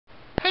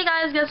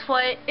guys, guess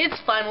what? It's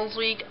finals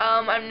week.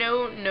 I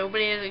know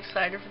nobody is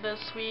excited for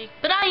this week,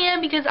 but I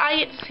am because I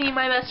get to see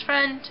my best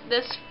friend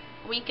this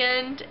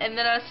weekend, and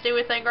then I stay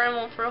with my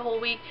grandma for a whole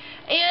week.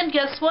 And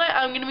guess what?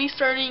 I'm going to be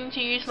starting to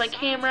use my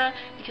camera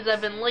because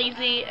I've been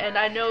lazy, and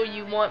I know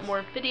you want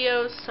more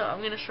videos, so I'm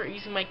going to start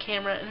using my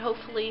camera, and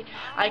hopefully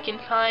I can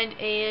find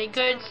a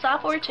good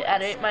software to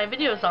edit my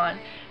videos on.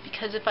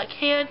 Because if I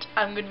can't,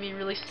 I'm going to be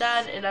really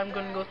sad, and I'm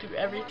going to go through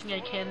everything I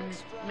can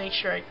to make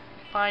sure I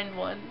find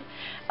one.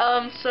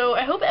 So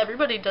I hope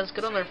everybody does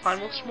good on their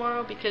finals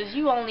tomorrow, because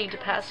you all need to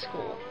pass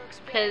school.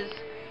 Because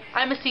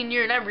I'm a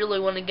senior and I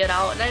really want to get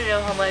out, and I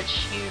know how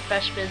much you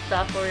freshmen,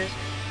 sophomores,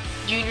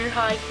 junior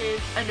high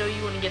kids, I know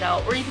you want to get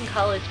out, or even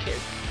college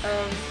kids.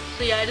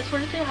 So yeah, I just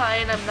want to say hi,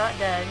 and I'm not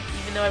dead,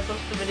 even though I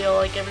post a video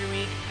like every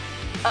week.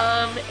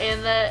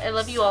 And that I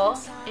love you all,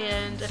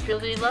 and I feel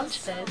really loved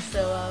today.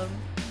 So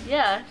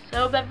yeah, so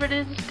I hope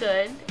everybody's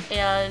good,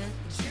 and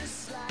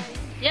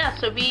yeah,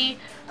 so be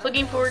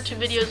looking forward to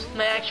videos with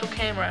my actual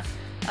camera.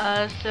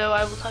 So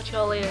I will talk to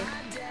y'all later.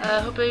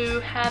 Hope you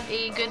have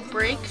a good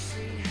break.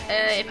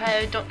 If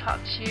I don't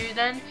talk to you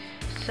then.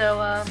 So,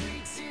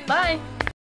 bye!